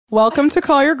Welcome to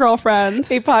Call Your Girlfriend,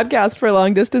 a podcast for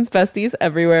long-distance besties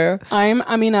everywhere. I'm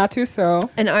Aminatu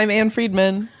So. And I'm Ann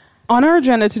Friedman. On our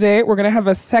agenda today, we're going to have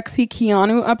a sexy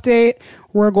Keanu update.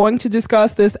 We're going to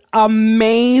discuss this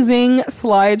amazing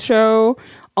slideshow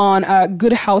on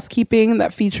good housekeeping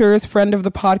that features friend of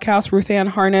the podcast, Ruth Ann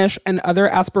Harnish, and other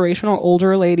aspirational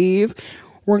older ladies.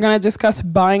 We're going to discuss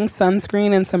buying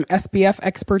sunscreen and some SPF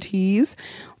expertise.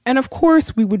 And of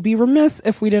course, we would be remiss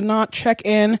if we did not check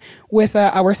in with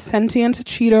our sentient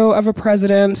Cheeto of a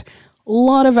president. A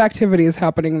lot of activities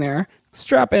happening there.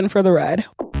 Strap in for the ride.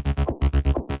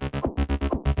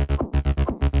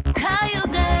 Call your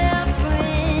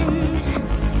girlfriend.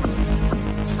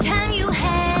 It's time you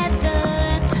had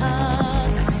the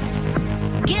talk.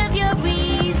 Give your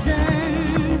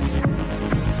reasons.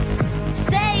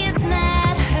 Say it's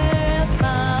not her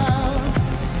fault.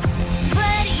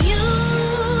 But you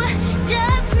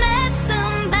just met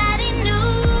somebody new.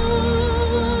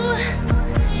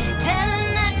 Tell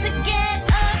her not to get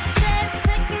obsessed,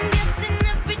 second guessing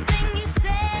everything you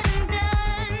said and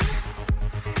done.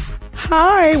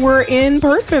 Hi, we're in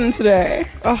person today.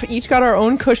 Oh, each got our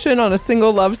own cushion on a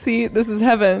single love seat. This is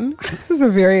heaven. This is a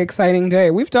very exciting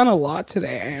day. We've done a lot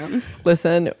today, Anne.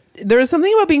 Listen, there is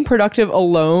something about being productive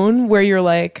alone where you're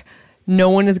like,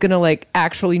 no one is going to like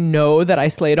actually know that I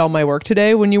slayed all my work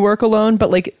today when you work alone.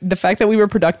 But like the fact that we were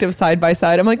productive side by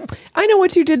side, I'm like, I know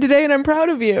what you did today and I'm proud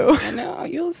of you. I know,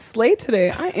 you slayed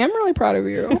today. I am really proud of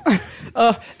you.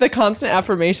 The constant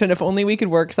affirmation, if only we could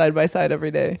work side by side every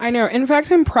day. I know. In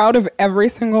fact, I'm proud of every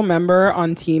single member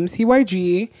on Team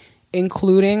CYG,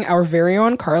 including our very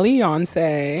own Carly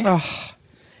Yonsei. Oh,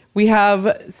 we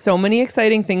have so many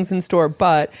exciting things in store,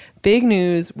 but big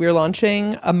news, we're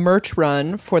launching a merch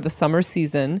run for the summer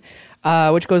season,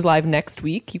 which goes live next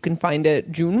week. You can find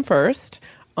it June 1st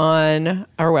on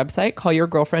our website,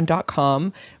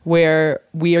 callyourgirlfriend.com, where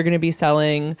we are going to be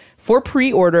selling for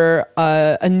pre-order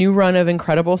a new run of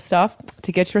incredible stuff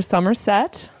to get your summer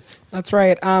set. That's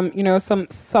right. Some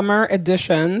summer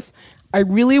editions. I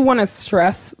really want to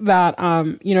stress that,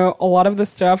 a lot of the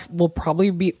stuff will probably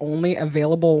be only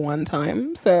available one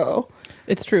time. So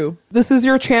it's true. This is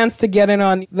your chance to get in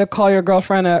on the Call Your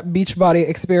Girlfriend a beach body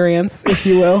experience, if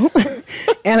you will.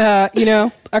 And, at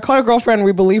Call Your Girlfriend,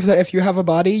 we believe that if you have a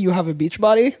body, you have a beach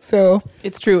body. So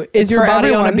it's true. Is your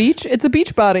body on a beach? It's a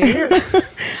beach body.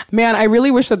 Man, I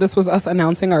really wish that this was us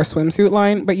announcing our swimsuit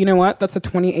line. But you know what? That's a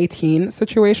 2018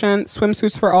 situation.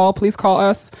 Swimsuits for all. Please call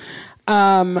us.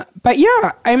 But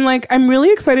yeah, I'm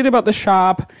really excited about the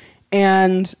shop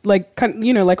and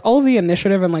all of the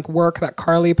initiative and work that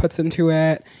Carly puts into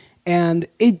it. And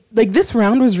this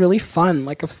round was really fun,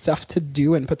 of stuff to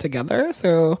do and put together.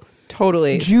 So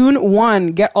totally. June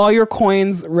 1, get all your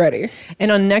coins ready. And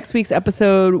on next week's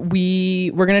episode,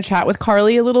 we're going to chat with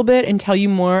Carly a little bit and tell you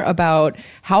more about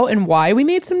how and why we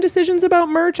made some decisions about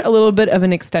merch, a little bit of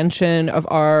an extension of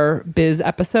our biz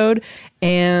episode,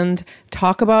 and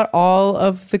talk about all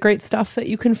of the great stuff that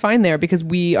you can find there because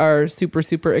we are super,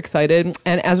 super excited.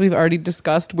 And as we've already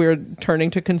discussed, we're turning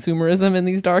to consumerism in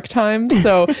these dark times.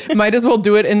 So might as well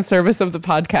do it in service of the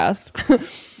podcast.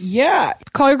 Yeah.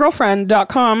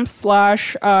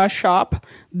 Callyourgirlfriend.com/shop.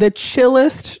 The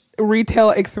chillest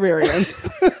retail experience.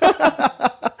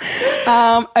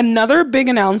 Another big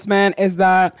announcement is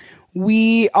that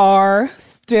we are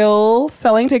still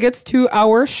selling tickets to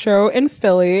our show in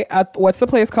Philly at, what's the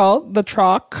place called? The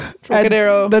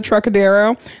Trocadero. The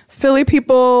Trocadero. Philly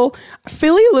people,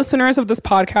 Philly listeners of this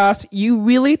podcast, you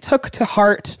really took to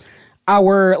heart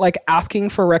our asking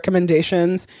for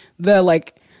recommendations, the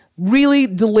really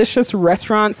delicious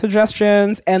restaurant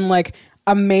suggestions and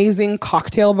amazing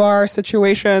cocktail bar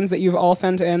situations that you've all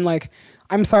sent in.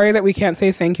 I'm sorry that we can't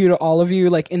say thank you to all of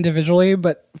you individually,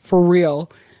 but for real,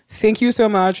 thank you so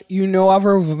much. You know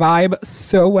our vibe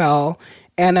so well.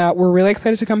 And we're really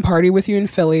excited to come party with you in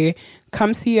Philly.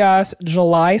 Come see us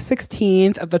July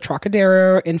 16th at the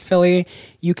Trocadero in Philly.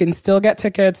 You can still get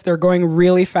tickets. They're going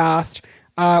really fast.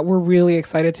 We're really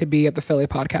excited to be at the Philly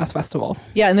Podcast Festival.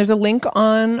 Yeah, and there's a link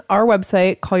on our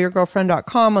website,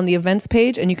 callyourgirlfriend.com, on the events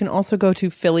page. And you can also go to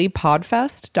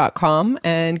phillypodfest.com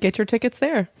and get your tickets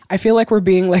there. I feel like we're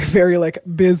being very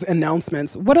biz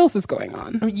announcements. What else is going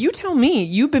on? You tell me.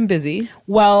 You've been busy.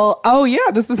 Well,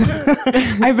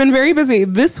 I've been very busy.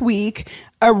 This week,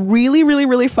 a really, really,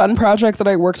 really fun project that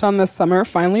I worked on this summer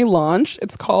finally launched.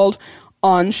 It's called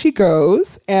On She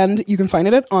Goes, and you can find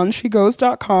it at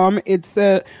onshegoes.com. It's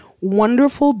a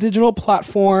wonderful digital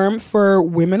platform for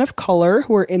women of color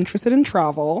who are interested in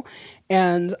travel.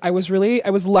 And I was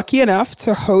lucky enough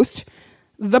to host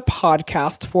the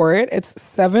podcast for it. It's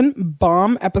 7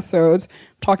 bomb episodes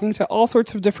talking to all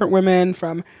sorts of different women,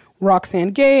 from Roxane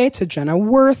Gay to Jenna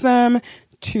Wortham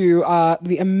to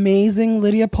the amazing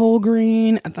Lydia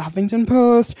Polgreen at the Huffington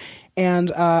Post,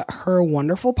 and her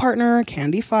wonderful partner,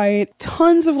 Candy Fight.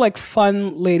 Tons of like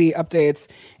fun lady updates,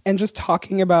 and just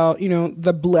talking about,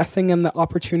 the blessing and the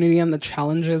opportunity and the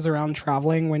challenges around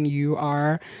traveling when you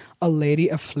are a lady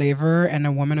of flavor and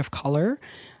a woman of color.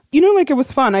 It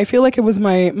was fun. I feel like it was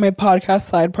my podcast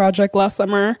side project last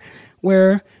summer,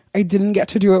 where I didn't get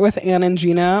to do it with Anne and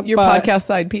Gina. Your podcast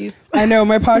side piece. I know,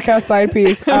 my podcast side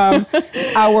piece. Our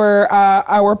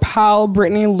pal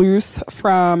Brittany Luce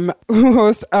who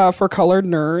hosts For Colored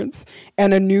Nerds,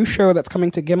 and a new show that's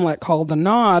coming to Gimlet called The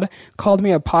Nod, called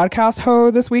me a podcast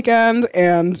hoe this weekend,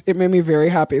 and it made me very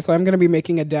happy. So I'm going to be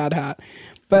making a dad hat.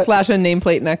 / a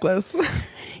nameplate necklace.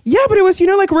 Yeah, but it was,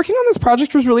 working on this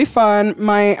project was really fun.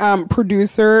 My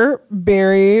producer,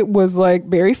 Barry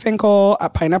Finkel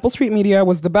at Pineapple Street Media,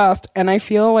 was the best. And I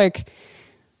feel like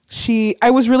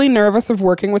I was really nervous of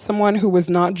working with someone who was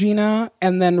not Gina,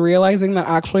 and then realizing that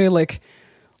actually,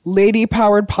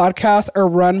 lady-powered podcasts are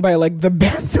run by, the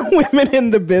best women in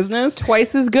the business.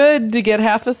 Twice as good to get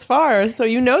half as far, so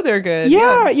they're good.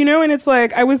 Yeah, and it's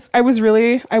I was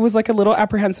a little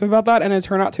apprehensive about that, and it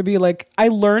turned out to be I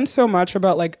learned so much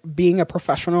about being a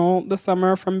professional this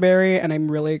summer from Barry, and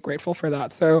I'm really grateful for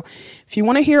that. So if you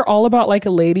want to hear all about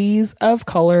ladies of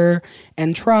color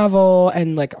and travel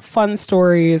and fun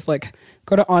stories,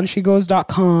 go to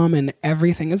onshegos.com, and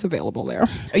everything is available there.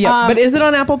 Yeah, but is it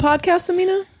on Apple Podcasts,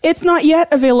 Amina? It's not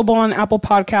yet available on Apple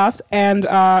Podcasts, and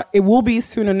it will be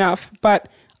soon enough. But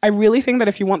I really think that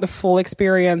if you want the full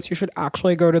experience, you should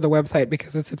actually go to the website,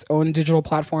 because it's its own digital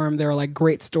platform. There are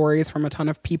great stories from a ton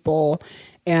of people.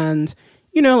 And,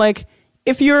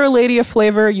 if you're a lady of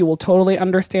flavor, you will totally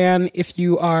understand. If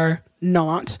you are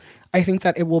not, I think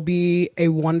that it will be a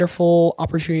wonderful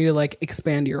opportunity to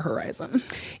expand your horizon.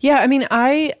 Yeah, I mean,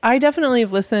 I definitely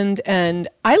have listened, and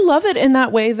I love it in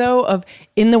that way, though,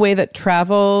 in the way that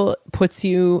travel puts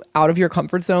you out of your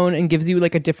comfort zone and gives you a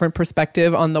different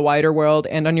perspective on the wider world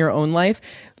and on your own life.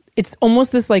 It's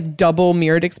almost this double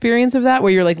mirrored experience of that,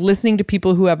 where you're listening to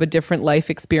people who have a different life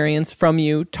experience from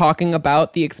you, talking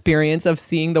about the experience of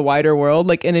seeing the wider world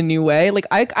in a new way.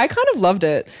 I kind of loved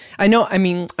it.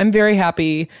 I'm very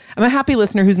happy. I'm a happy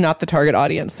listener who's not the target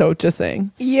audience. So just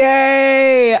saying.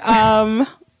 Yay. I'm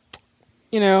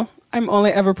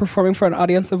only ever performing for an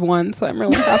audience of one, so I'm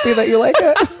really happy that you like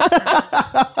it.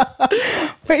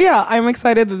 But yeah, I'm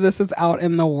excited that this is out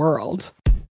in the world.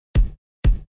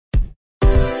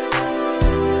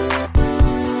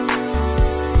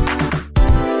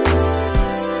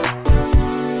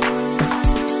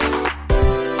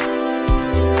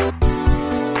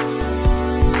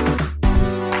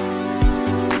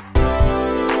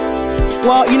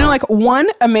 Well, one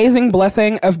amazing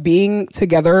blessing of being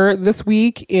together this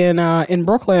week in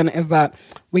Brooklyn is that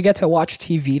we get to watch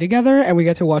TV together, and we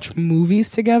get to watch movies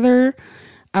together.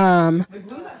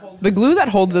 The glue that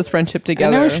holds this friendship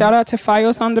together. I know, shout out to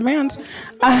Fios On Demand.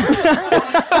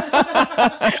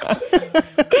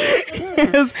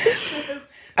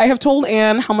 I have told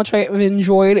Anne how much I have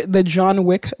enjoyed the John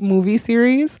Wick movie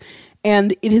series,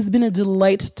 and it has been a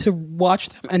delight to watch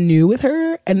them anew with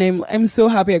her, and I'm so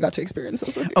happy I got to experience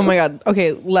this with you. Oh my God.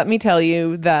 Okay, let me tell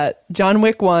you that John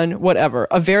Wick 1, whatever,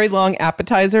 a very long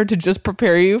appetizer to just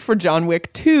prepare you for John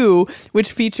Wick 2,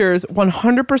 which features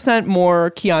 100% more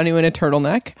Keanu in a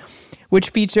turtleneck, which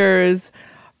features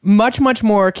much, much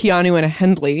more Keanu in a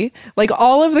Hendley.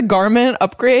 All of the garment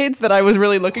upgrades that I was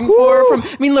really looking for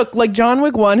look, John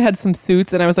Wick 1 had some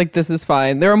suits, and I was like, this is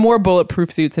fine. There are more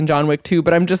bulletproof suits in John Wick 2,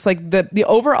 but I'm just the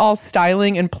overall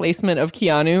styling and placement of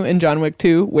Keanu in John Wick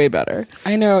 2, way better.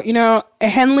 I know. A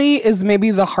Henley is maybe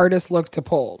the hardest look to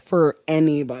pull for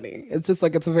anybody. It's just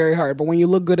it's very hard. But when you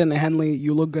look good in a Henley,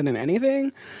 you look good in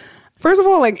anything. First of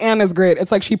all, Anne is great.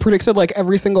 It's she predicted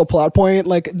every single plot point.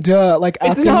 Duh.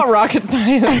 It's not rocket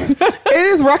science. It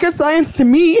is rocket science to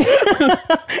me.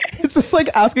 It's just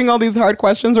asking all these hard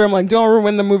questions where I'm don't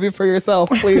ruin the movie for yourself,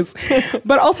 please.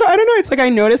 But also, I don't know. It's I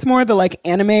noticed more the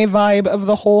anime vibe of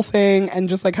the whole thing, and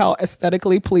just how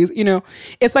aesthetically pleased.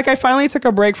 It's I finally took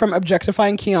a break from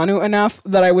objectifying Keanu enough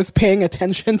that I was paying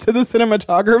attention to the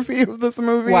cinematography of this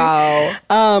movie. Wow.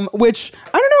 Which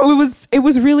I don't know. It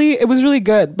was really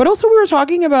good. But also, we were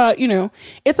talking about,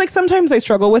 it's sometimes I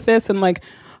struggle with this, and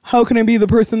how can I be the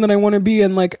person that I want to be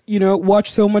and like, you know,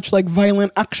 watch so much like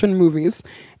violent action movies.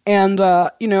 And,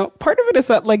 you know, part of it is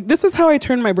that like, this is how I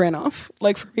turn my brain off.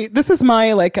 Like for me, this is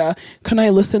my like, can I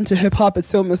listen to hip hop? It's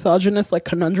so misogynist, like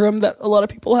conundrum that a lot of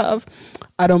people have.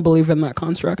 I don't believe in that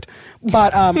construct,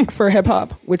 but, for hip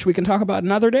hop, which we can talk about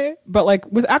another day, but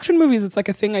like with action movies, it's like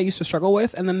a thing I used to struggle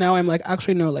with. And then now I'm like,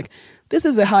 actually, no, like this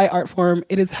is a high art form.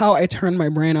 It is how I turn my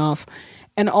brain off.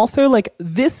 And also, like,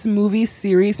 this movie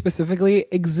series specifically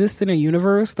exists in a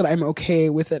universe that I'm okay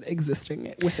with it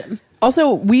existing within.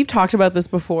 Also, we've talked about this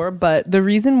before, but the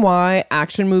reason why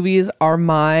action movies are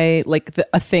my, like,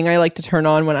 a thing I like to turn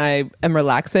on when I am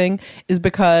relaxing is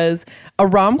because a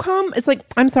rom-com, it's like,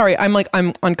 I'm sorry, I'm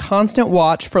on constant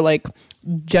watch for, like,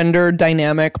 gender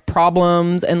dynamic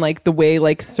problems and like the way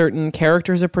like certain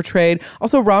characters are portrayed.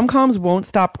 Also, rom-coms won't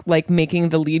stop like making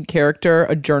the lead character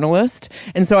a journalist,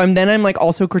 and so I'm like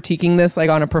also critiquing this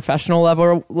like on a professional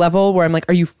level where I'm like,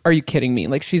 are you kidding me?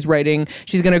 Like she's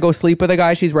gonna go sleep with a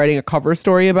guy she's writing a cover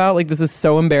story about. Like this is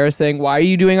so embarrassing. Why are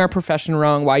you doing our profession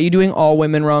wrong? Why are you doing all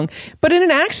women wrong? But in an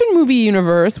action movie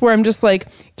universe where I'm just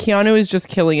like, Keanu is just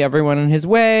killing everyone in his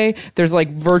way. There's like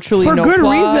virtually for no good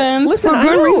plot. reasons. Listen, for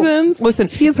good reasons. Listen,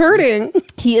 he's hurting.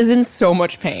 He is in so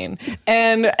much pain.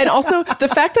 And also the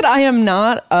fact that I am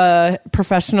not a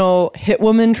professional hit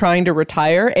woman trying to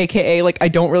retire, aka like I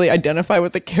don't really identify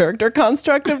with the character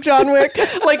construct of John Wick,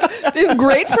 like is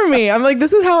great for me. I'm like,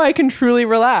 this is how I can truly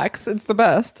relax. It's the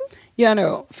best. Yeah,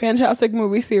 no, fantastic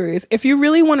movie series. If you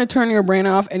really want to turn your brain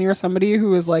off and you're somebody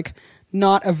who is like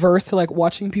not averse to like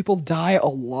watching people die a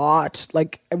lot,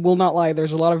 like I will not lie,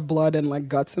 there's a lot of blood and like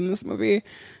guts in this movie.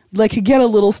 Like, get a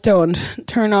little stoned,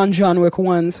 turn on John Wick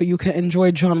 1 so you can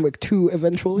enjoy John Wick 2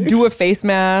 eventually. Do a face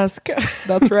mask.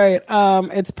 That's right.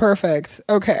 It's perfect.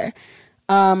 Okay.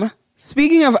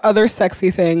 Speaking of other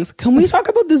sexy things, can we talk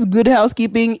about this Good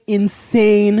Housekeeping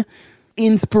insane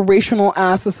inspirational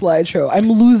ass slideshow?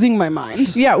 I'm losing my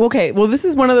mind. Yeah, okay. Well, this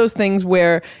is one of those things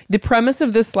where the premise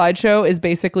of this slideshow is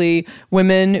basically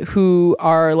women who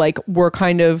are like, were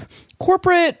kind of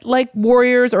corporate like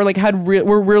warriors or like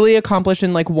were really accomplished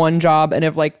in like one job and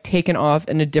have like taken off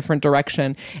in a different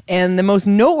direction. And the most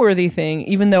noteworthy thing,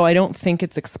 even though I don't think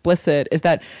it's explicit, is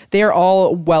that they are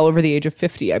all well over the age of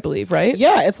 50, I believe, right?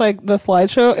 Yeah, it's like the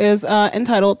slideshow is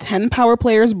entitled 10 Power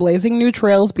Players Blazing New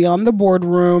Trails Beyond the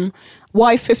Boardroom.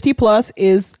 Why 50 plus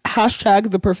is hashtag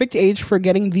the perfect age for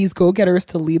getting these go-getters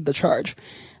to lead the charge.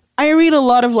 I read a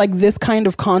lot of like this kind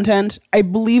of content. I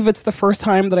believe it's the first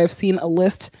time that I've seen a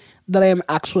list that I am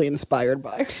actually inspired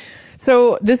by.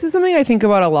 So this is something I think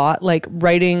about a lot, like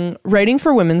writing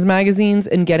for women's magazines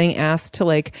and getting asked to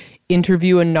like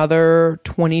interview another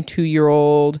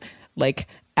 22-year-old like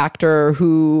actor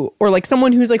who, or like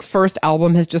someone whose like first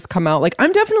album has just come out. Like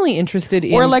I'm definitely interested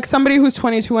in, or like somebody who's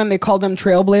 22 and they call them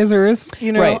trailblazers,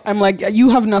 you know, right. I'm like, you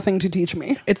have nothing to teach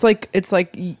me. It's like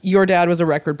your dad was a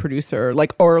record producer,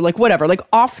 like, or like whatever. Like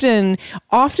often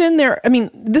there, I mean,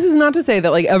 this is not to say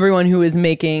that like everyone who is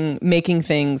making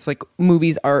things like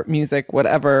movies, art, music,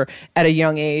 whatever at a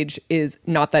young age is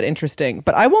not that interesting.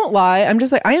 But I won't lie, I'm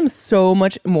just like, I am so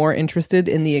much more interested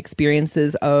in the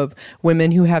experiences of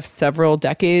women who have several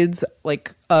decades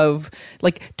like of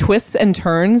like twists and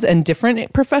turns and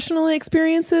different professional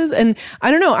experiences. And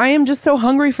I don't know, I am just so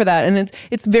hungry for that. And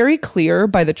it's very clear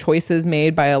by the choices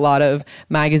made by a lot of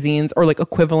magazines or like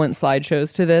equivalent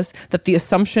slideshows to this, that the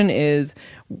assumption is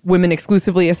women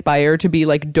exclusively aspire to be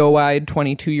like doe-eyed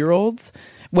 22-year-olds.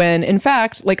 When in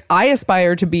fact, like I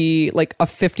aspire to be like a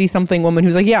 50-something woman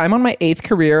who's like, yeah, I'm on my 8th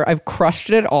career. I've crushed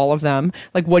it at all of them.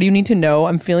 Like, what do you need to know?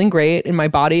 I'm feeling great in my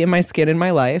body, in my skin, in my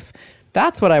life.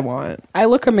 That's what I want. I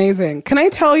look amazing. Can I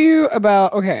tell you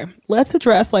about, okay, let's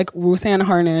address like Ruth Ann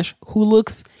Harnish, who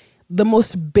looks the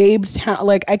most babed,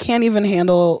 like I can't even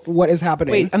handle what is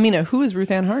happening. Wait, Amina, who is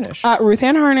Ruth Ann Harnish? Ruth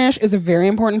Ann Harnish is a very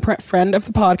important friend of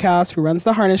the podcast who runs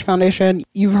the Harnish Foundation.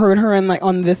 You've heard her in like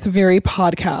on this very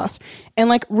podcast. And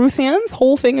like Ruth Ann's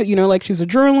whole thing, you know, like she's a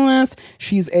journalist,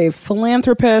 she's a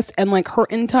philanthropist, and like her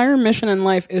entire mission in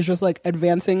life is just like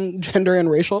advancing gender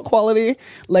and racial equality.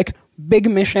 Like big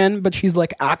mission, but she's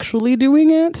like actually doing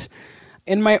it.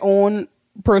 In my own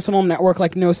personal network,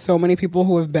 like know so many people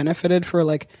who have benefited for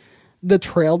like the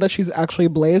trail that she's actually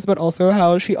blazed, but also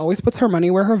how she always puts her money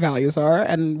where her values are.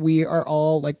 And we are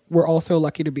all like, we're all so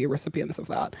lucky to be recipients of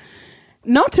that.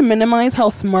 Not to minimize how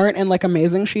smart and like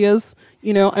amazing she is.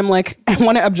 You know, I'm like, I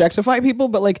want to objectify people,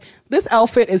 but like this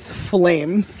outfit is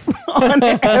flames on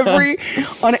every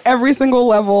single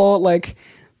level. Like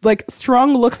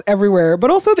strong looks everywhere, but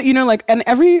also that, you know, like, and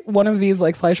every one of these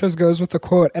like slideshows goes with a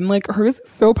quote, and like hers is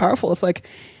so powerful. It's like,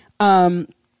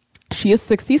 She is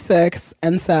 66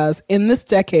 and says, in this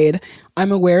decade,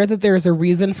 I'm aware that there is a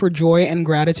reason for joy and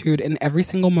gratitude in every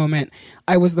single moment.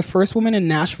 I was the first woman in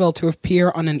Nashville to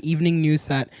appear on an evening news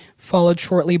set, followed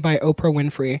shortly by Oprah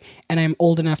Winfrey, and I'm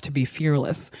old enough to be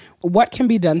fearless. What can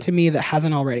be done to me that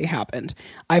hasn't already happened?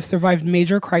 I've survived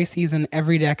major crises in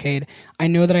every decade. I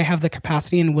know that I have the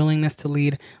capacity and willingness to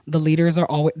lead. Leaders are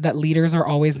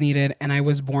always needed, and I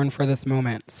was born for this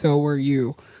moment. So were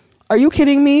you. Are you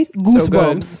kidding me?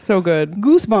 Goosebumps. So good.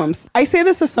 Goosebumps. I say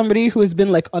this as somebody who has been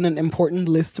like on an important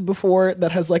list before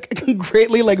that has like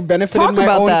greatly like benefited Talk my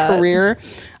about own that. career.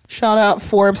 Shout out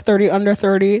Forbes 30 under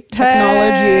 30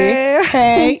 technology.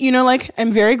 Hey, you know, like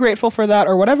I'm very grateful for that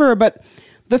or whatever. But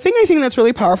the thing I think that's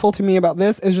really powerful to me about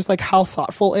this is just like how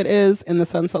thoughtful it is, in the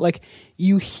sense that like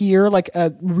you hear like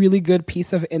a really good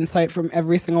piece of insight from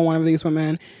every single one of these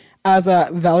women. As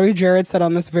Valerie Jarrett said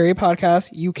on this very podcast,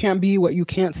 you can't be what you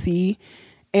can't see.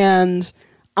 And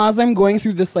as I'm going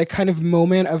through this like kind of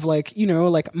moment of like, you know,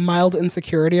 like mild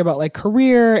insecurity about like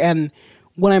career and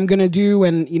what I'm going to do,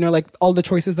 and, you know, like all the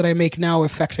choices that I make now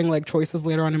affecting like choices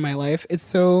later on in my life, it's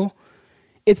so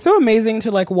amazing to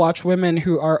like watch women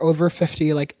who are over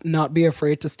 50 like not be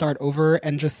afraid to start over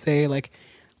and just say like,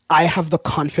 I have the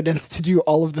confidence to do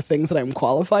all of the things that I'm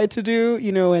qualified to do,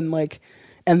 you know,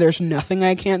 and there's nothing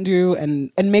I can't do,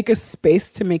 and make a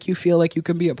space to make you feel like you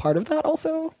can be a part of that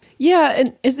also. Yeah,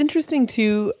 and it's interesting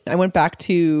too. I went back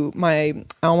to my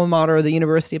alma mater, the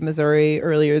University of Missouri,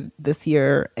 earlier this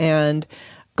year, and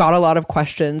got a lot of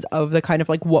questions of the kind of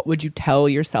like, what would you tell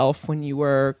yourself when you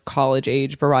were college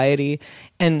age variety?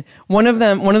 And one of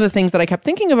the things that I kept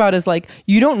thinking about is like,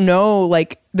 you don't know,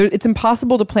 like it's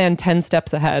impossible to plan 10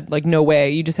 steps ahead. Like, no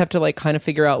way. You just have to like kind of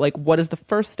figure out like, what is the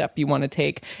first step you want to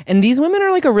take? And these women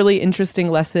are like a really interesting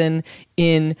lesson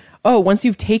in, once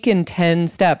you've taken 10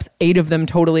 steps, 8 of them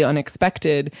totally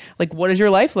unexpected, like what does your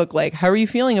life look like? How are you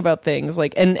feeling about things?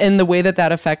 Like, and the way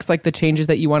that affects like the changes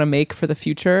that you want to make for the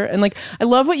future. And like, I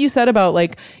love what you said about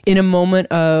like in a moment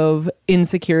of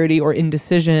insecurity or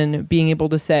indecision, being able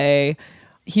to say,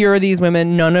 here are these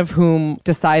women, none of whom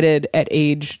decided at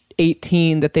age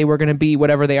 18 that they were going to be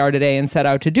whatever they are today and set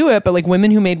out to do it, but like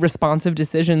women who made responsive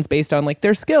decisions based on like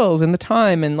their skills and the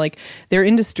time and like their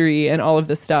industry and all of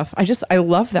this stuff. I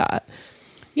love that.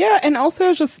 Yeah, and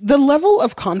also just the level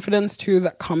of confidence too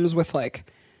that comes with like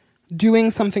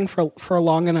doing something for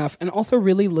long enough, and also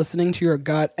really listening to your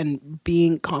gut and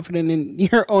being confident in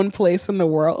your own place in the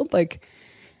world. Like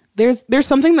there's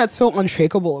something that's so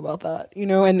unshakable about that, you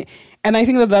know, and I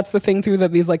think that that's the thing through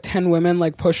that these like 10 women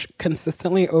like push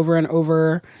consistently over and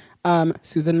over.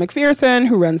 Susan McPherson,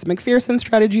 who runs McPherson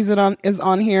Strategies, is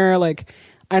on here. Like,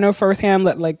 I know firsthand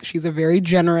that like she's a very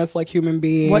generous like human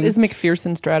being. What is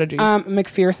McPherson Strategies?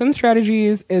 McPherson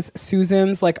Strategies is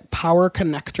Susan's like power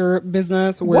connector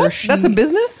business. Where what? That's a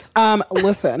business?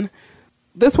 Listen.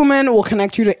 This woman will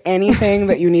connect you to anything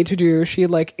that you need to do. She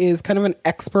like is kind of an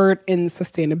expert in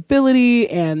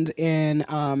sustainability and in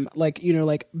like, you know,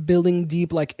 like building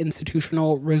deep like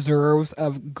institutional reserves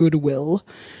of goodwill.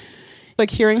 Like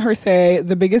hearing her say,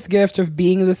 the biggest gift of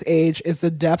being this age is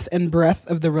the depth and breadth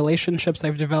of the relationships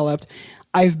I've developed.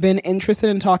 I've been interested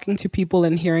in talking to people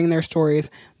and hearing their stories.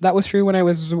 That was true when I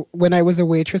was a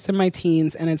waitress in my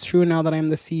teens, and it's true now that I'm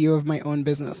the CEO of my own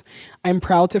business. I'm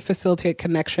proud to facilitate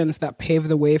connections that pave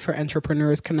the way for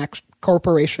entrepreneurs,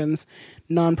 corporations,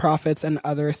 nonprofits, and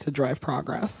others to drive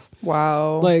progress.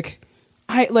 Wow.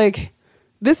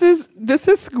 This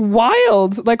is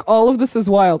wild. Like, all of this is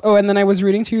wild. Oh, and then I was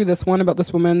reading to you this one about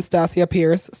this woman, Stacia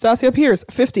Pierce. Stacia Pierce,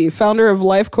 50, founder of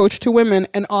Life Coach to Women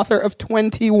and author of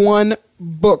 21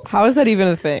 books. How is that even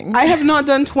a thing? I have not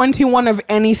done 21 of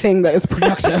anything that is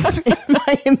productive in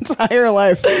my entire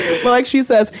life. But like she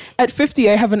says, at 50,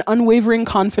 I have an unwavering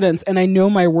confidence and I know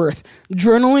my worth.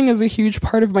 Journaling is a huge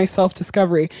part of my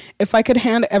self-discovery. If I could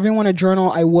hand everyone a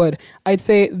journal, I would. I'd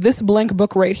say this blank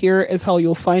book right here is how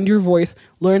you'll find your voice,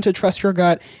 learn to trust your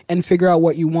gut, and figure out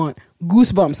what you want.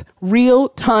 Goosebumps.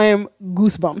 Real-time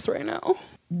goosebumps right now.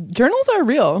 Journals are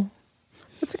real.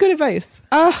 That's a good advice.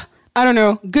 I don't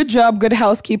know. Good job, good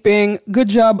housekeeping. Good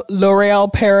job,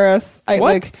 L'Oreal Paris. I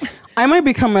might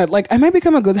become a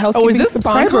good housekeeping is this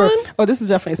subscriber. SpawnCon? Oh, this is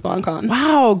definitely SpawnCon.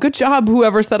 Wow, good job,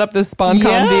 whoever set up this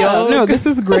SpawnCon deal. No, this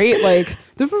is great. Like,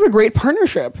 this is a great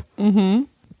partnership. Mm-hmm.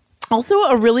 Also,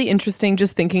 a really interesting,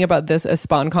 just thinking about this as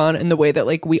SpawnCon and the way that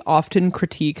like we often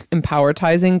critique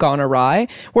empowertizing gone awry,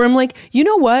 where I'm like, you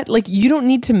know what? Like, you don't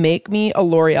need to make me a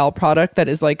L'Oreal product that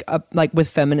is like with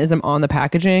feminism on the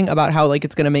packaging about how like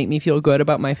it's going to make me feel good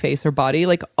about my face or body.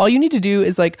 Like, all you need to do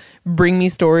is like bring me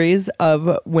stories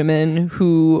of women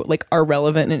who like are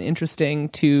relevant and interesting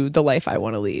to the life I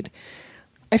want to lead.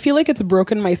 I feel like it's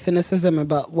broken my cynicism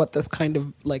about what this kind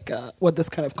of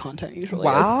content usually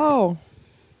is. Wow.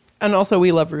 And also,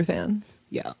 we love Ruth Ann.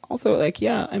 Yeah. Also,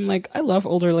 I'm like, I love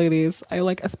older ladies. I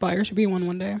like aspire to be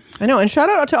one day. I know. And shout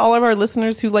out to all of our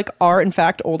listeners who are in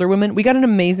fact older women. We got an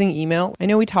amazing email. I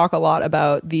know we talk a lot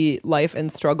about the life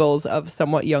and struggles of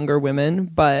somewhat younger women,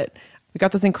 but we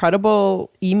got this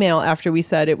incredible email after we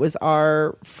said it was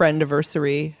our friend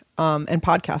anniversary and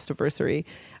podcast anniversary.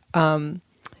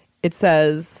 It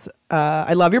says,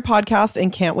 I love your podcast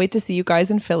and can't wait to see you guys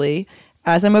in Philly.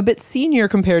 As I'm a bit senior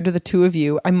compared to the two of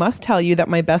you, I must tell you that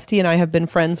my bestie and I have been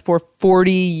friends for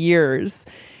 40 years.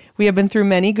 We have been through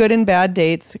many good and bad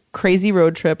dates, crazy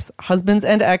road trips, husbands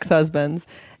and ex-husbands.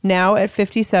 Now at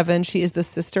 57, she is the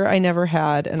sister I never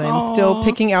had, and I'm still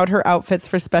picking out her outfits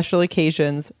for special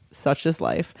occasions, such as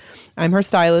life. I'm her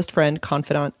stylist, friend,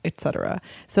 confidant, etc.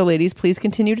 So ladies, please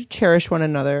continue to cherish one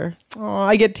another.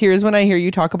 I get tears when I hear you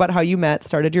talk about how you met,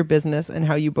 started your business, and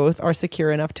how you both are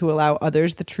secure enough to allow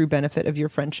others the true benefit of your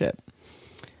friendship.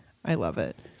 I love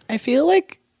it. I feel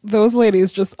like those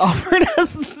ladies just offered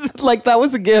us that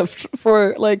was a gift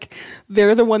for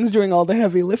they're the ones doing all the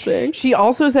heavy lifting. She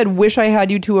also said, wish I had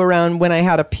you two around when I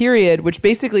had a period, which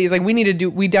basically is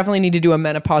we definitely need to do a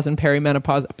menopause and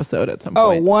perimenopause episode at some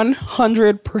point.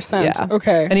 100%. Yeah.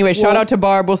 Okay. Anyway, shout out to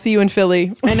Barb. We'll see you in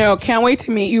Philly. I know. Can't wait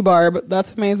to meet you, Barb.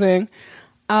 That's amazing.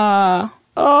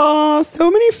 So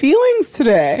many feelings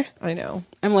today. I know.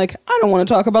 I'm like, I don't want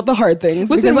to talk about the hard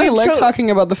things Listen, because I like talking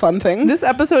about the fun things. This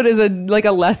episode is a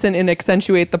lesson in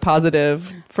accentuate the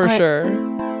positive for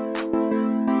sure.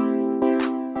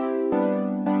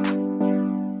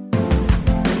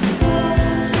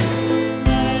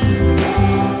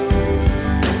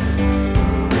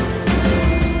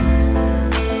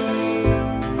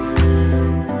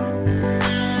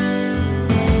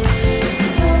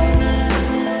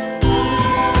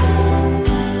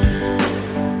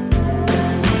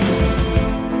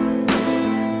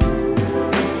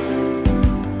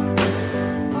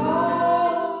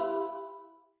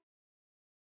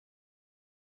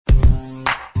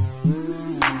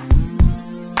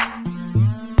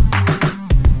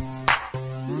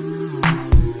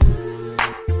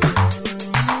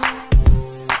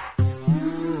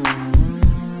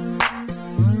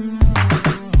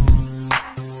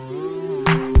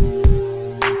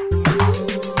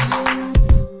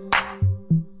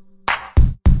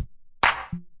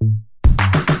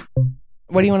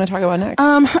 What do you want to talk about next?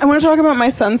 I want to talk about my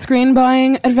sunscreen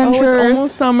buying adventures. Oh, it's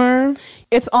almost summer.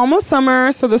 It's almost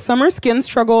summer, so the summer skin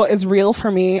struggle is real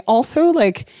for me. Also,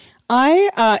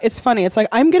 it's funny. It's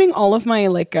I'm getting all of my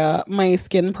my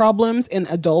skin problems in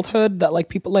adulthood that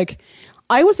people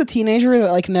I was a teenager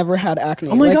that never had acne.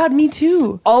 Oh my God, me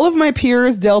too. All of my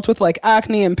peers dealt with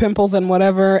acne and pimples and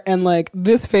whatever, and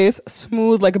this face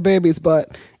smooth like a baby's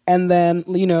butt. And then,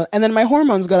 my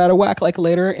hormones got out of whack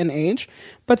later in age.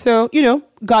 But so,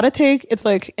 gotta take, it's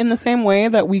in the same way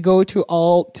that we go to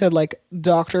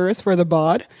doctors for the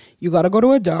bod, you gotta go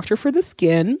to a doctor for the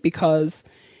skin because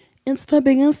it's the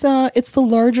biggest, it's the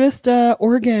largest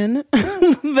organ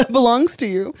that belongs to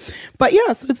you. But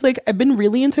yeah, so it's I've been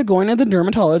really into going to the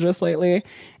dermatologist lately.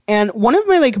 And one of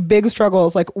my big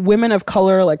struggles, women of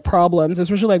color problems,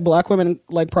 especially Black women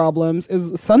problems,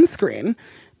 is sunscreen.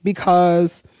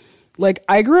 Because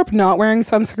I grew up not wearing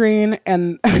sunscreen,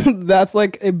 and that's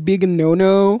a big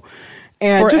no-no.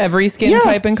 And for every skin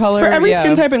type and color? For every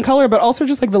skin type and color, but also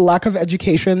just the lack of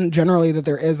education generally that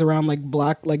there is around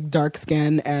black, dark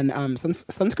skin and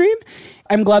sunscreen.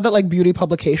 I'm glad that beauty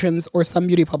publications, or some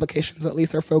beauty publications at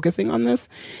least, are focusing on this.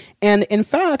 And in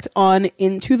fact, on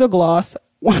Into the Gloss,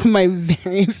 one of my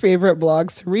very favorite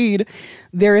blogs to read,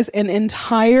 there is an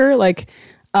entire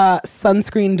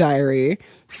sunscreen diary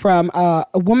from a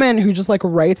woman who just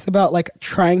writes about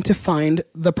trying to find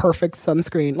the perfect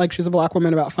sunscreen. She's a Black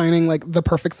woman, about finding the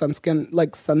perfect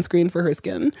sunscreen for her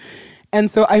skin. And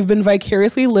so I've been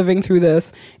vicariously living through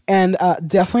this, and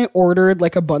definitely ordered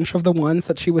a bunch of the ones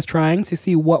that she was trying to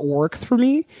see what works for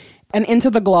me. And Into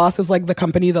the Gloss is the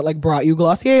company that brought you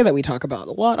Glossier that we talk about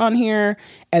a lot on here,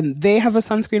 and they have a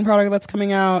sunscreen product that's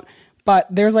coming out. But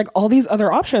there's all these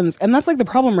other options. And that's the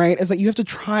problem, right? Is that you have to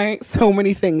try so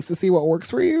many things to see what works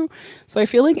for you. So I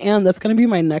feel Anne, that's going to be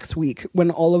my next week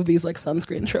when all of these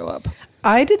sunscreens show up.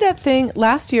 I did that thing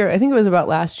last year. I think it was about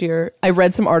last year. I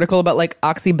read some article about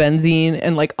oxybenzene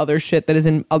and other shit that is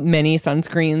in many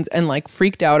sunscreens, and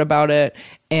freaked out about it,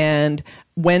 and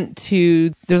went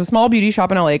to, there's a small beauty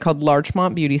shop in LA called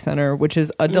Larchmont Beauty Center, which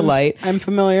is a delight. I'm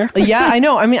familiar. Yeah, I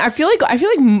know. I mean, I feel like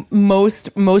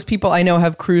most people I know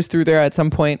have cruised through there at some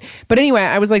point. But anyway,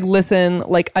 I was listen,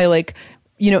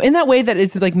 in that way that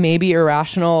it's like maybe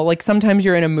irrational. Like sometimes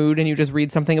you're in a mood and you just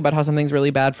read something about how something's really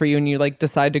bad for you and you like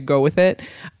decide to go with it.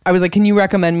 I was like, can you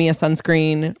recommend me a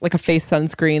sunscreen, like a face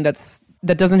sunscreen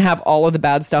that doesn't have all of the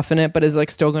bad stuff in it, but is like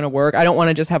still going to work? I don't want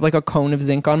to just have like a cone of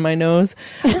zinc on my nose.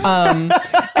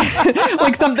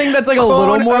 Like something that's like a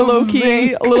little more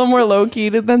low key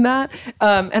than that.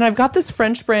 And I've got this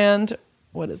French brand.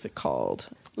 What is it called?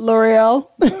 L'Oreal.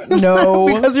 No.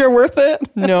 Because you're worth it.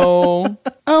 No.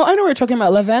 Oh, I know what you're talking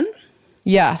about. Levain?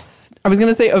 Yes. I was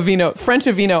going to say Aveeno, French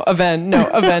Aveeno, Aven. No,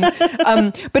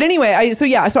 Aven. But anyway,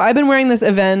 so I've been wearing this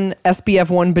Aven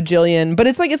SPF 1 bajillion, but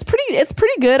it's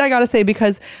pretty good, I got to say,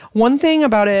 because one thing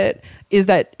about it is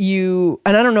that and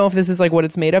I don't know if this is like what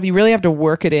it's made of, you really have to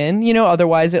work it in,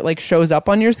 otherwise it like shows up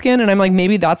on your skin. And I'm like,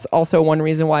 maybe that's also one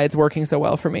reason why it's working so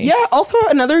well for me. Yeah. Also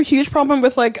another huge problem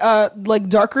with like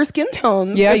darker skin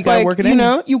tones. Yeah. You got to work it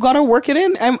in. You got to work it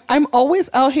in. I'm always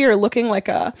out here looking like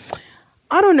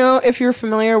I don't know if you're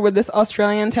familiar with this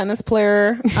Australian tennis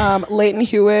player, Leighton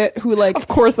Hewitt, who like. Of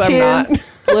course I'm not.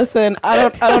 Listen, I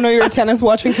don't know your tennis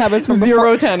watching habits from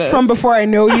tennis from before I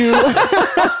know you.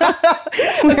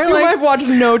 I've watched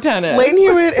no tennis. Leighton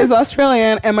Hewitt is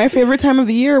Australian, and my favorite time of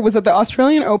the year was at the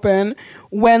Australian Open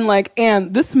when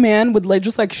and this man would like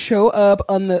just like show up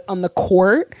on the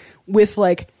court with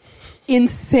like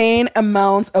insane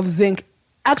amounts of zinc.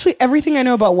 Actually, everything I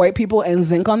know about white people and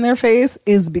zinc on their face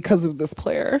is because of this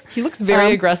player. He looks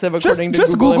very aggressive according to Google.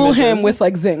 Just Google images. him with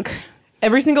like zinc.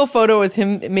 Every single photo is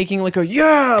him making like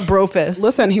a bro fist.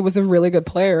 Listen, he was a really good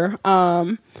player.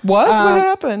 What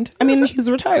happened? I mean, he's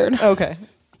retired. Okay.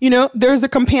 There's a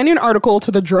companion article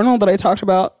to the journal that I talked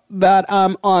about that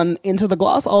on Into the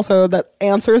Gloss also that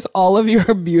answers all of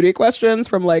your beauty questions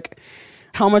from like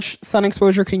how much sun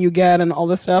exposure can you get and all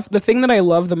this stuff. The thing that I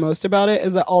love the most about it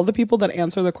is that all the people that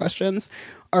answer the questions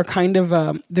are kind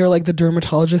of, they're like the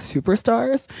dermatologist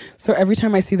superstars. So every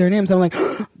time I see their names, I'm like,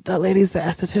 that lady's the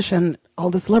esthetician all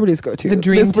the celebrities go to. The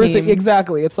dream team.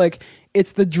 Exactly. It's like,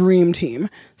 it's the dream team.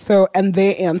 So, and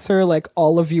they answer like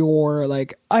all of your,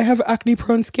 like, I have acne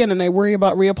prone skin and I worry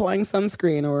about reapplying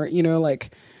sunscreen, or,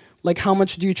 like how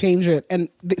much do you change it? And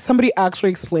somebody actually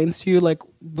explains to you like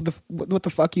what the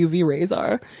fuck UV rays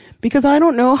are, because I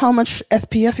don't know how much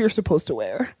SPF you're supposed to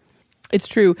wear. It's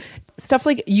true. Stuff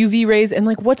like UV rays and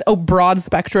like what's broad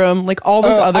spectrum, like all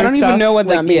this other stuff. I don't even know what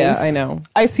that means. Yeah, I know.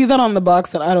 I see that on the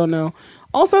box and I don't know.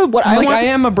 Also, I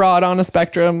am a broad on a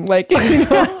spectrum. Like,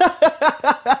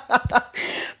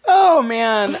 oh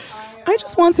man, I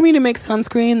just want somebody to make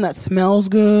sunscreen that smells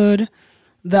good,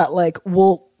 that like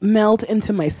will melt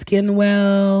into my skin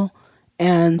well,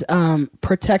 and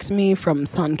protect me from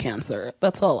sun cancer.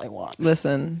 That's all I want.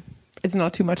 Listen, it's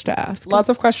not too much to ask. Lots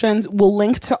of questions. We'll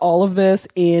link to all of this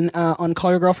on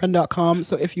callyourgirlfriend.com.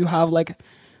 So if you have like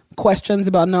questions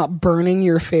about not burning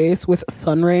your face with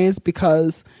sun rays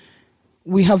because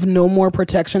we have no more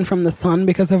protection from the sun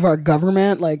because of our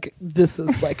government, like this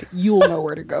is like, you'll know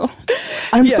where to go.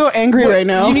 I'm so angry right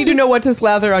now. You need to know what to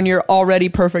slather on your already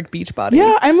perfect beach body.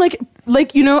 Yeah, I'm like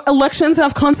elections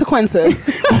have consequences.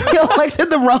 We elected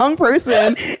the wrong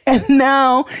person, and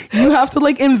now you have to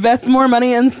like invest more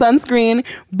money in sunscreen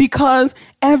because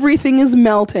everything is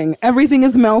melting. Everything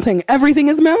is melting. Everything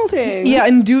is melting. Yeah,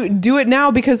 and do it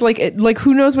now because like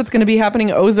who knows what's going to be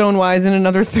happening ozone wise in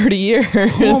another 30 years.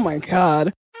 Oh my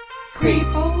god. Creep.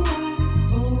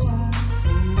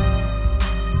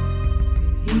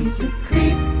 He's a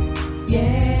creep.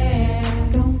 Yeah.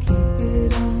 Don't keep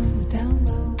it on the down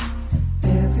low.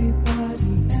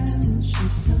 Everybody else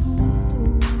should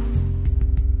know.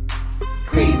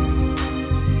 Creep.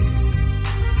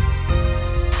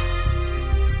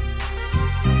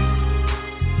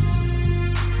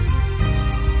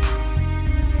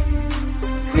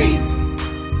 Creep.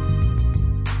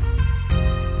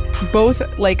 Both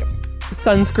like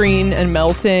sunscreen and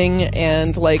melting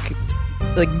and like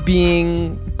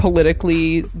being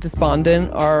politically despondent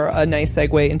are a nice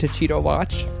segue into Cheeto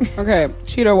Watch. Okay,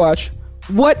 Cheeto Watch.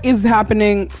 What is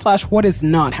happening / what is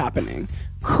not happening?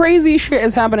 Crazy shit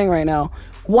is happening right now.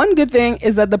 One good thing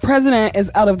is that the president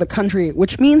is out of the country,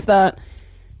 which means that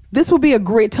this will be a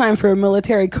great time for a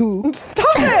military coup. Stop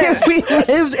it! If we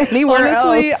lived anywhere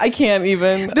Honestly, else. I can't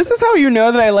even. This is how you know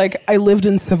that I lived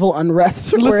in civil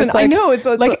unrest. Listen, I know it's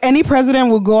like any president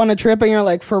will go on a trip and you're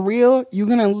like, for real, you're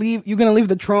gonna leave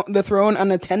the throne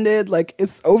unattended. Like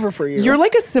it's over for you. You're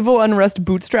like a civil unrest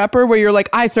bootstrapper where you're like,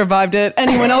 I survived it.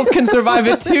 Anyone else can survive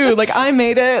it too. Like I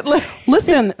made it.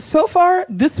 Listen, so far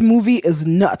this movie is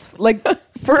nuts. Like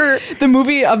for The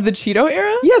movie of the Cheeto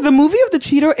era? yeah, the movie of the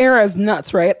Cheeto era is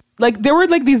nuts, right? Like there were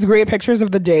like these great pictures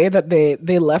of the day that they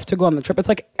left to go on the trip. It's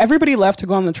like everybody left to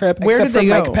go on the trip Where except did for they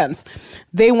Mike go? Pence.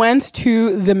 They went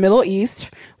to the Middle East,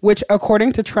 which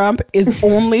according to Trump is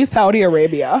only Saudi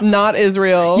Arabia. Not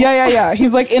Israel. Yeah.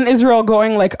 He's like in Israel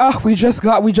going like, oh, we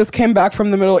just came back from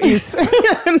the Middle East.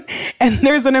 and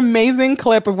there's an amazing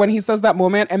clip of when he says that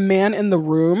moment, a man in the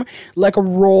room like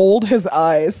rolled his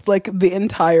eyes like the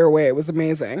entire way. It was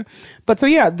amazing. But so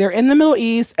yeah, they're in the Middle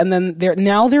East and then they're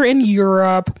in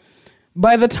Europe.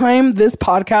 By the time this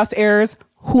podcast airs,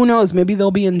 who knows? Maybe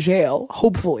they'll be in jail,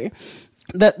 hopefully.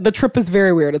 The trip is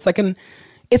very weird. It's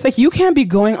like you can't be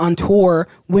going on tour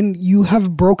when you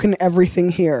have broken everything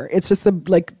here. It's just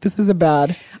this is a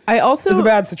bad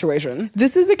situation.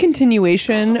 This is a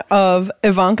continuation of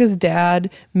Ivanka's dad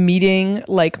meeting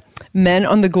like men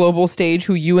on the global stage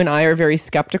who you and I are very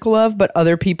skeptical of, but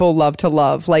other people love to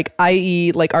love. Like,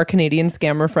 i.e., like our Canadian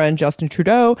scammer friend Justin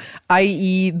Trudeau,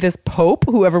 i.e., this Pope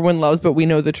who everyone loves, but we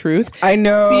know the truth. I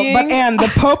know, but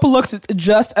the Pope looked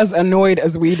just as annoyed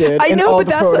as we did in all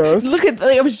the photos. Look at,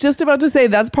 like, I was just about to say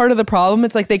that's part of the problem.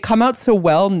 It's like they come out so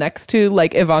well next to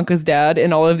like Ivanka's dad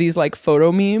in all of these like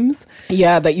photo memes.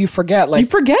 Yeah, that you forget. Like,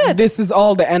 this is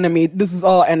all the enemy. This is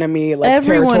all enemy. Like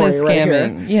everyone is territory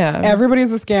scamming. Right here. Yeah,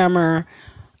 everybody's a scammer.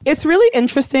 It's really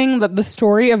interesting that the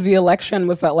story of the election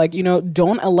was that, like, you know,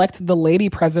 don't elect the lady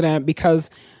president because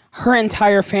her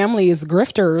entire family is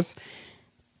grifters.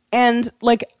 And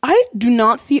like, I do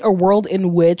not see a world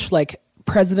in which like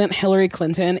President Hillary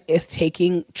Clinton is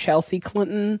taking Chelsea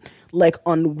Clinton like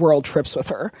on world trips with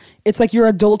her. It's like your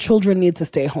adult children need to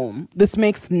stay home. This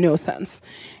makes no sense.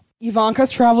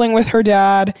 Ivanka's traveling with her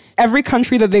dad. Every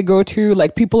country that they go to,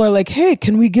 like, people are like, hey,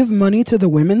 can we give money to the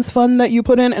women's fund that you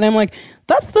put in? And I'm like,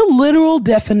 that's the literal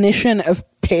definition of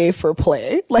pay for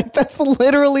play. Like, that's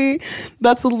literally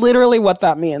what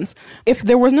that means. If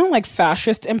there was no like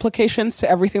fascist implications to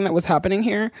everything that was happening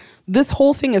here, this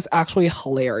whole thing is actually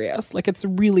hilarious. Like, it's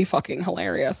really fucking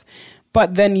hilarious.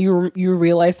 But then you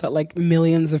realize that like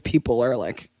millions of people are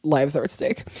like lives are at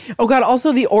stake. Oh God!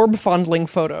 Also the orb fondling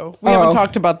photo. We haven't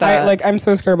talked about that. I'm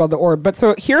so scared about the orb. But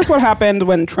so here's what happened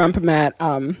when Trump met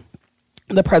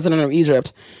the president of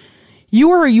Egypt.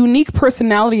 You are a unique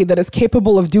personality that is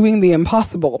capable of doing the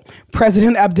impossible,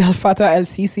 President Abdel Fattah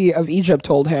el-Sisi of Egypt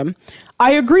told him.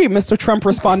 I agree, Mr. Trump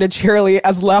responded cheerily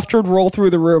as laughter rolled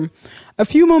through the room. A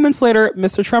few moments later,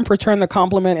 Mr. Trump returned the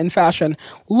compliment in fashion.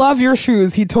 Love your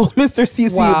shoes, he told Mr.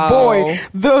 Sisi. Wow. Boy,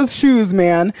 those shoes,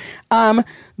 man.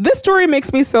 This story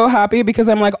makes me so happy because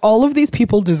I'm like, all of these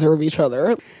people deserve each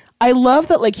other. I love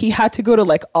that like he had to go to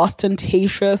like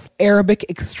ostentatious Arabic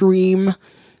extreme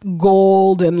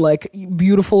gold and like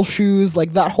beautiful shoes,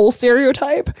 like that whole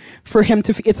stereotype for him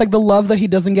to it's like the love that he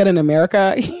doesn't get in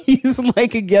America he's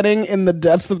like getting in the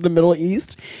depths of the Middle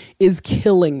East is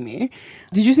killing me.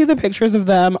 Did you see the pictures of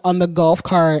them on the golf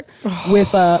cart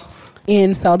with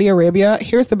in Saudi Arabia?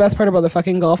 Here's the best part about the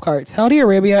fucking golf cart. Saudi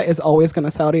Arabia is always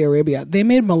gonna Saudi Arabia. They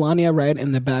made Melania ride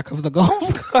in the back of the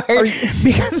golf cart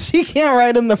because she can't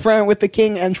ride in the front with the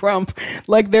king and Trump.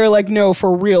 Like, they're like, no,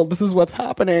 for real, this is what's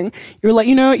happening. You're like,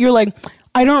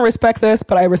 I don't respect this,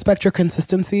 but I respect your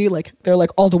consistency. Like, they're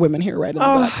like, all the women here ride in the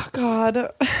back. Oh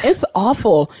God. It's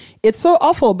awful. It's so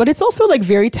awful. But it's also like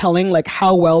very telling like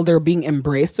how well they're being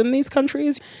embraced in these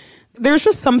countries. There's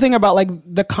just something about like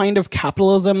the kind of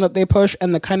capitalism that they push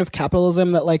and the kind of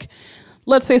capitalism that like,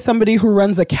 let's say somebody who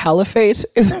runs a caliphate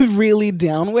is really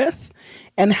down with,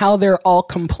 and how they're all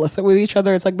complicit with each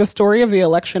other. It's like the story of the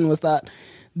election was that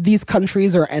these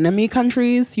countries are enemy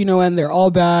countries, you know, and they're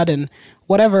all bad and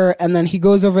whatever. And then he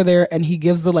goes over there and he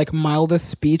gives the like mildest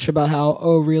speech about how,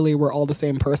 oh, really, we're all the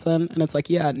same person. And it's like,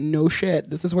 yeah, no shit.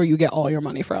 This is where you get all your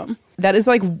money from. That is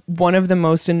like one of the